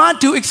 we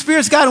want to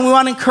experience God, and we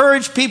want to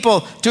encourage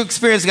people to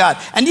experience God.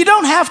 And you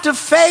don't have to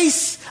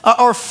face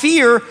or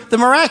fear the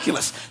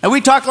miraculous. Now,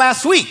 we talked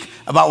last week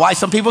about why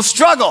some people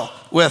struggle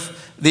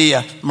with the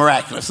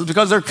miraculous. It's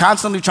because they're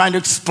constantly trying to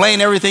explain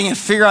everything and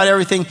figure out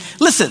everything.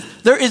 Listen,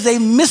 there is a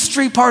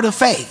mystery part of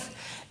faith.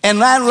 And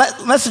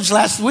that message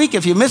last week,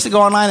 if you missed it,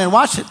 go online and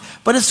watch it.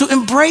 But it's to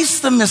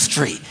embrace the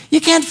mystery.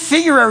 You can't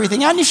figure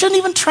everything out, and you shouldn't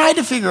even try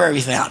to figure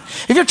everything out.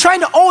 If you're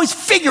trying to always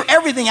figure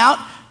everything out,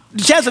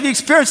 the chance of you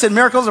experiencing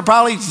miracles are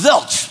probably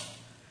zilch.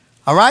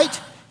 All right?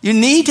 You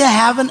need to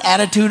have an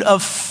attitude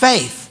of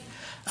faith.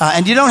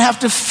 And you don't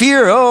have to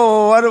fear,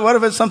 what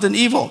if it's something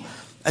evil?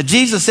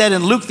 Jesus said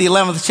in Luke, the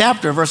 11th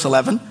chapter, verse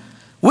 11,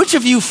 which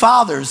of you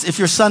fathers, if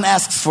your son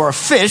asks for a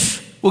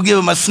fish, will give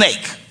him a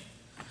snake?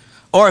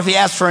 Or if he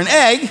asks for an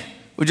egg,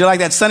 would you like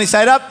that sunny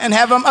side up and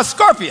have him a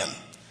scorpion?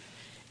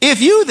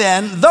 If you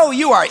then, though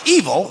you are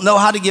evil, know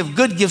how to give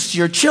good gifts to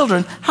your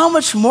children, how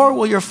much more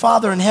will your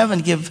Father in heaven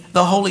give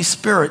the Holy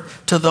Spirit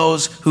to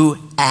those who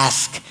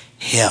ask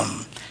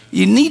him?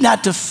 You need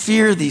not to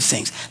fear these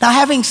things. Now,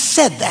 having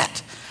said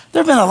that, there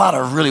have been a lot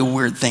of really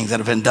weird things that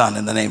have been done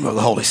in the name of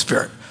the Holy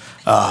Spirit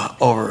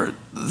over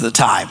the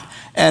time.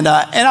 And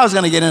I was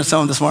going to get into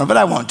some of this morning, but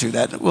I won't do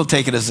that. We'll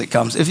take it as it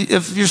comes.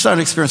 If you're starting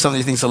to experience something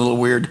you think is a little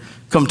weird,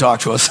 come talk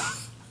to us.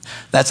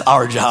 That's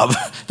our job,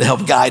 to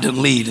help guide and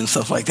lead and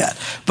stuff like that.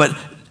 But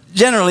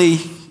generally,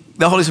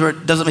 the Holy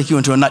Spirit doesn't make you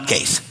into a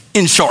nutcase,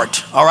 in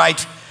short, all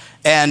right?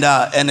 And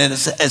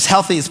it's as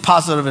healthy, as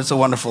positive, it's a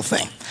wonderful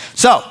thing.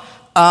 So,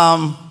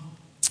 and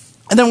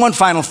then one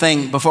final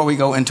thing before we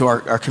go into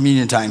our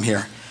communion time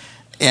here.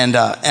 And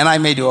I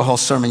may do a whole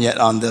sermon yet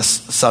on this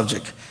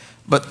subject.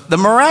 But the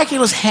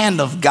miraculous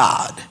hand of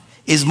God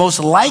is most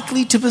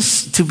likely to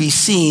be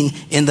seen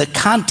in the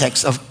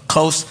context of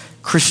close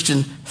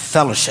Christian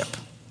fellowship.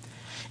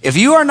 If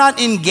you are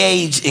not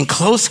engaged in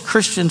close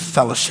Christian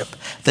fellowship,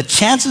 the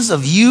chances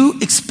of you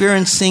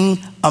experiencing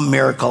a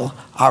miracle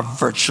are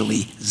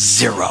virtually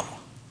zero.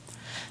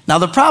 Now,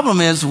 the problem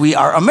is we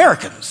are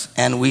Americans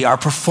and we are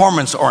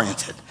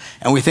performance-oriented.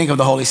 And we think of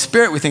the Holy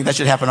Spirit, we think that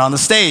should happen on the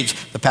stage.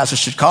 The pastor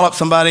should call up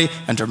somebody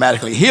and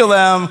dramatically heal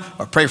them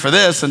or pray for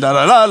this and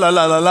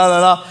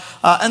da-da-da-la-la-la-la-la.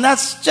 And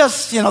that's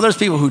just, there's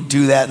people who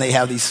do that and they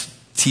have these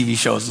TV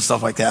shows and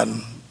stuff like that.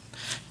 And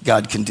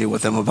God can deal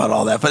with them about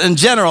all that. But in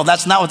general,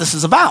 that's not what this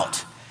is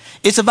about.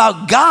 It's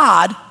about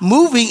God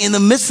moving in the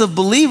midst of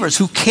believers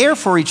who care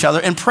for each other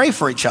and pray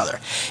for each other.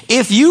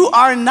 If you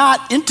are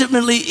not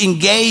intimately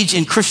engaged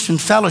in Christian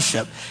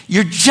fellowship,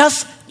 you're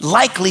just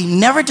likely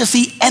never to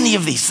see any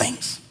of these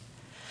things.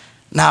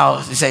 Now,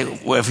 you say,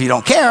 well, if you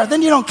don't care,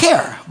 then you don't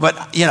care.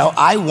 But,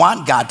 I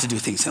want God to do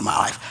things in my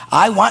life.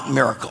 I want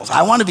miracles.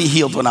 I want to be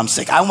healed when I'm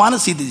sick. I want to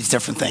see these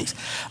different things.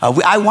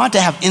 I want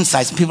to have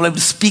insights and people able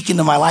to speak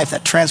into my life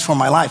that transform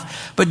my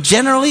life. But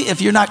generally,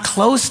 if you're not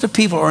close to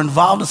people or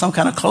involved in some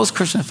kind of close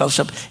Christian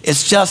fellowship,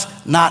 it's just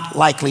not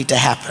likely to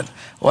happen.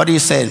 What do you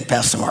say,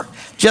 Pastor Mark?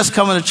 Just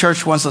coming to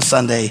church once a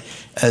Sunday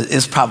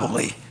is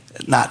probably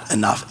not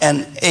enough.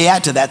 And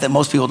add to that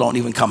most people don't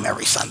even come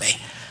every Sunday.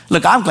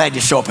 Look, I'm glad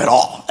you show up at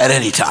all, at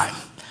any time.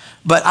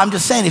 But I'm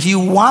just saying, if you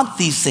want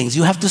these things,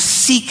 you have to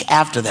seek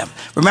after them.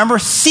 Remember,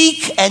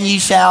 seek and ye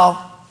shall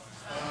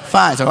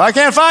find. So I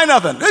can't find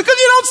nothing. Because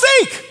you don't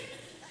seek.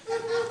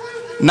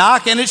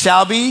 Knock and it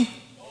shall be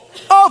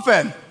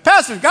open.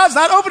 Pastor, God's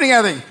not opening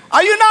anything.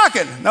 Are you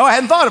knocking? No, I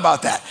hadn't thought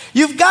about that.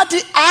 You've got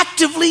to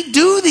actively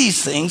do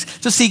these things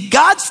to see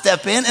God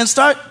step in and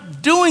start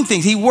doing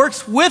things. He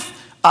works with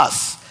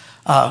us.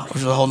 Which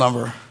is a whole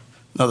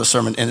another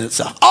sermon in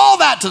itself. All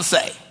that to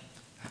say.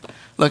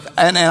 Look,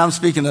 and I'm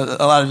speaking to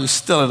a lot of you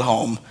still at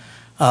home,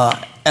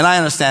 and I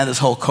understand this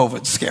whole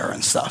COVID scare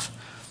and stuff.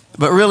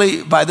 But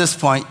really, by this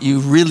point,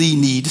 you really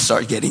need to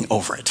start getting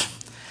over it.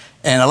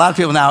 And a lot of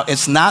people now,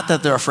 it's not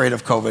that they're afraid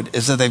of COVID,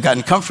 it's that they've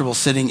gotten comfortable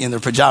sitting in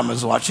their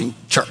pajamas watching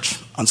church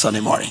on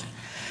Sunday morning.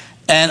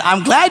 And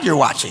I'm glad you're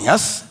watching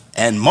us,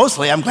 and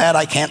mostly I'm glad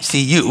I can't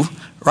see you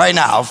right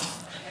now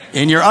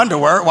in your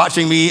underwear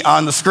watching me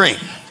on the screen.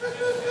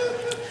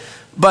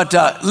 But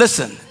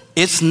listen,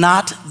 it's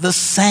not the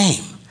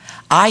same.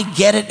 I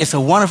get it. It's a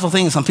wonderful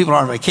thing. Some people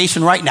are on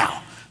vacation right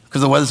now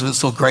because the weather's been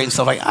so great and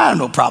stuff like that. I have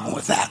no problem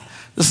with that.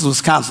 This is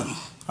Wisconsin.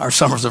 Our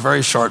summers are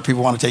very short.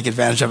 People want to take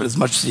advantage of it as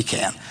much as you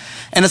can.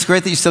 And it's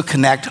great that you still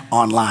connect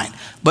online.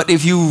 But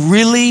if you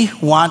really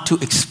want to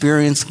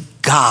experience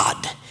God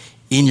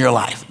in your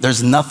life,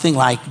 there's nothing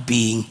like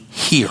being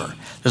here.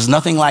 There's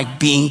nothing like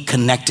being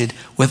connected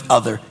with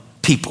other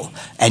people.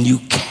 And you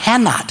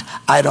cannot,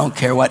 I don't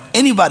care what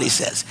anybody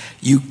says,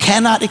 you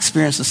cannot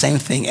experience the same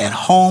thing at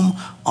home,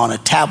 on a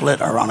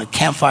tablet, or on a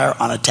campfire,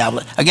 on a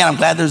tablet. Again, I'm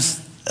glad there's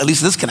at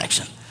least this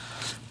connection.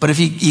 But if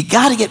you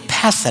got to get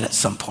past that at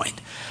some point.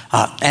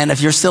 And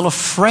if you're still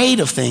afraid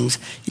of things,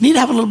 you need to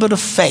have a little bit of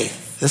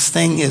faith. This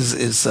thing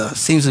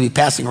seems to be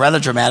passing rather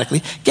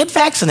dramatically. Get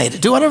vaccinated.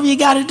 Do whatever you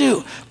got to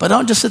do. But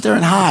don't just sit there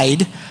and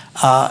hide.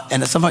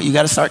 And at some point, you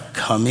got to start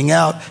coming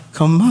out.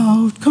 Come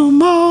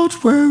out,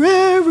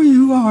 wherever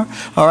you are.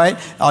 All right,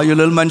 all you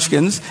little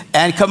munchkins.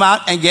 And come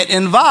out and get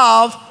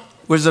involved.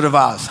 Wizard of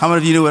Oz. How many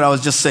of you knew what I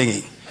was just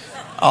singing?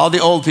 All the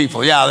old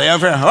people. Yeah, the young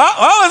people. What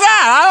was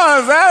that? I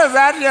don't know. Is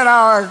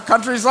that, a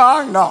country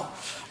song? No.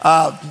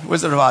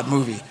 Wizard of Oz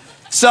movie.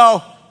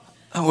 So,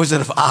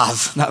 Wizard of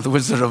Oz, not the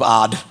Wizard of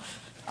Odd.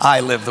 I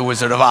live the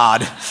Wizard of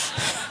Odd.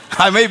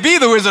 I may be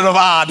the Wizard of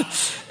Odd.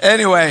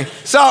 Anyway,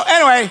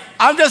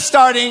 I'm just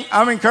starting.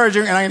 I'm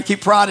encouraging, and I'm going to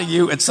keep prodding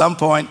you at some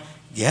point.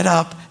 Get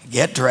up,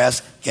 get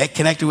dressed, get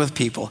connected with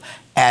people.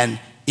 And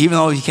even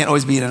though you can't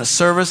always be in a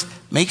service,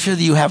 make sure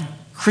that you have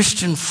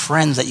Christian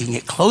friends that you can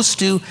get close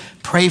to,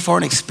 pray for,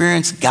 and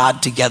experience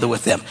God together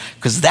with them.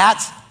 Because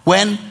that's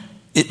when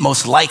it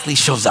most likely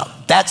shows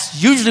up.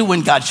 That's usually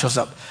when God shows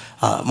up.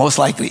 Most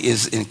likely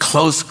is in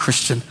close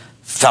Christian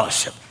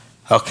fellowship.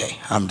 Okay,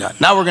 I'm done.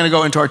 Now we're going to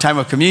go into our time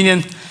of communion.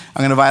 I'm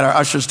going to invite our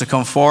ushers to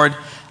come forward.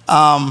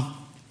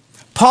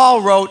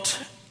 Paul wrote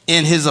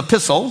in his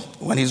epistle,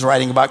 when he's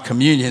writing about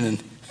communion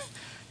and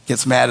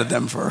gets mad at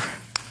them for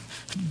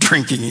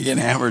drinking and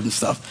getting hammered and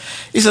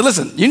stuff. He said,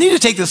 listen, you need to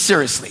take this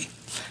seriously.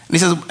 And he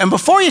says, and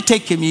before you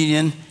take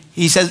communion,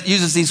 he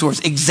uses these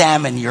words,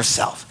 examine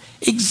yourself.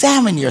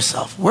 Examine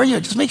yourself. Where you're,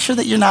 just make sure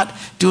that you're not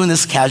doing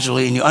this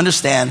casually and you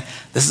understand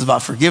this is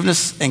about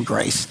forgiveness and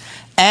grace.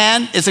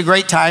 And it's a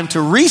great time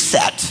to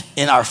reset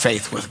in our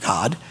faith with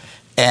God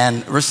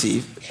and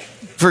receive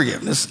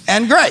forgiveness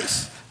and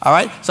grace. All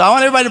right? So I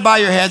want everybody to bow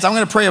your heads. I'm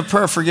going to pray a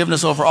prayer of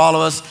forgiveness over all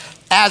of us.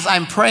 As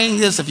I'm praying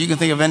this, if you can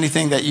think of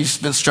anything that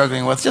you've been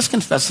struggling with, just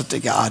confess it to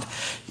God.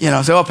 Say,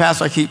 well,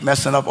 Pastor, I keep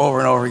messing up over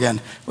and over again.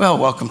 Well,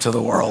 welcome to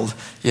the world.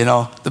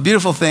 The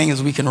beautiful thing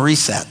is we can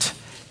reset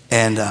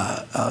and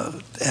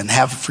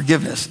have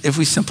forgiveness if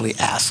we simply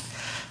ask.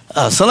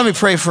 So let me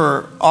pray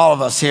for all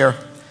of us here.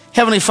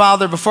 Heavenly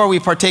Father, before we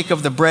partake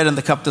of the bread and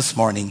the cup this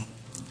morning,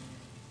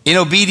 In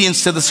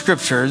obedience to the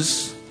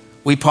scriptures,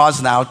 we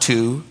pause now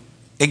to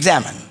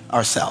examine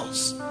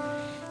ourselves.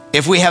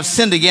 If we have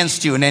sinned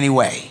against you in any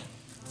way,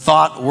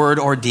 thought, word,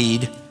 or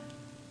deed,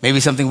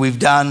 maybe something we've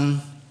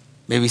done,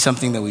 maybe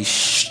something that we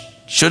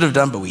should have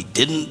done but we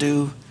didn't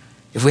do,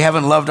 if we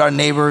haven't loved our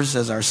neighbors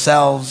as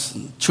ourselves,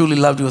 and truly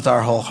loved you with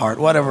our whole heart,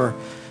 whatever,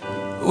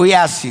 we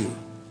ask you,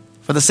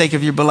 for the sake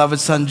of your beloved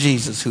Son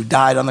Jesus, who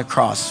died on the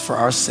cross for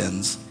our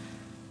sins,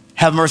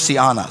 have mercy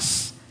on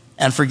us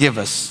and forgive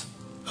us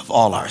of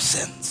all our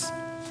sins.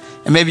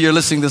 And maybe you're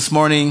listening this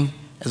morning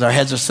as our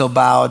heads are still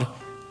bowed.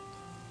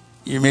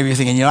 Maybe you're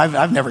thinking,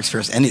 I've never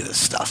experienced any of this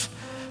stuff.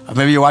 Or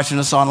maybe you're watching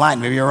us online.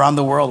 Maybe you're around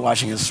the world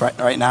watching us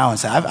right now and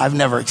say, I've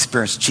never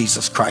experienced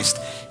Jesus Christ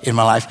in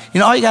my life.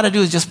 All you got to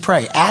do is just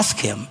pray. Ask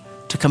him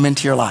to come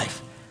into your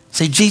life.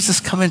 Say, Jesus,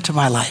 come into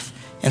my life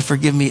and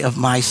forgive me of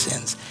my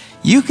sins.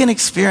 You can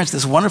experience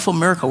this wonderful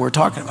miracle we're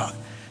talking about.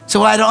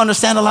 So I don't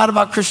understand a lot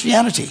about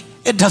Christianity.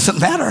 It doesn't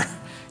matter.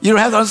 You don't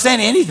have to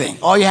understand anything.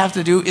 All you have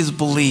to do is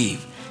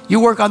believe.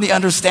 You work on the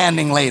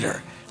understanding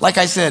later. Like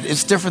I said,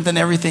 it's different than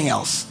everything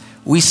else.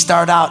 We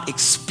start out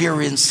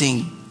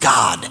experiencing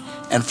God,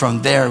 and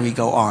from there we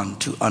go on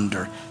to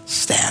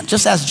understand.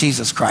 Just ask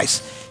Jesus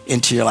Christ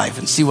into your life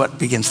and see what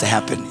begins to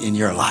happen in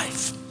your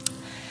life.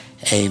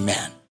 Amen.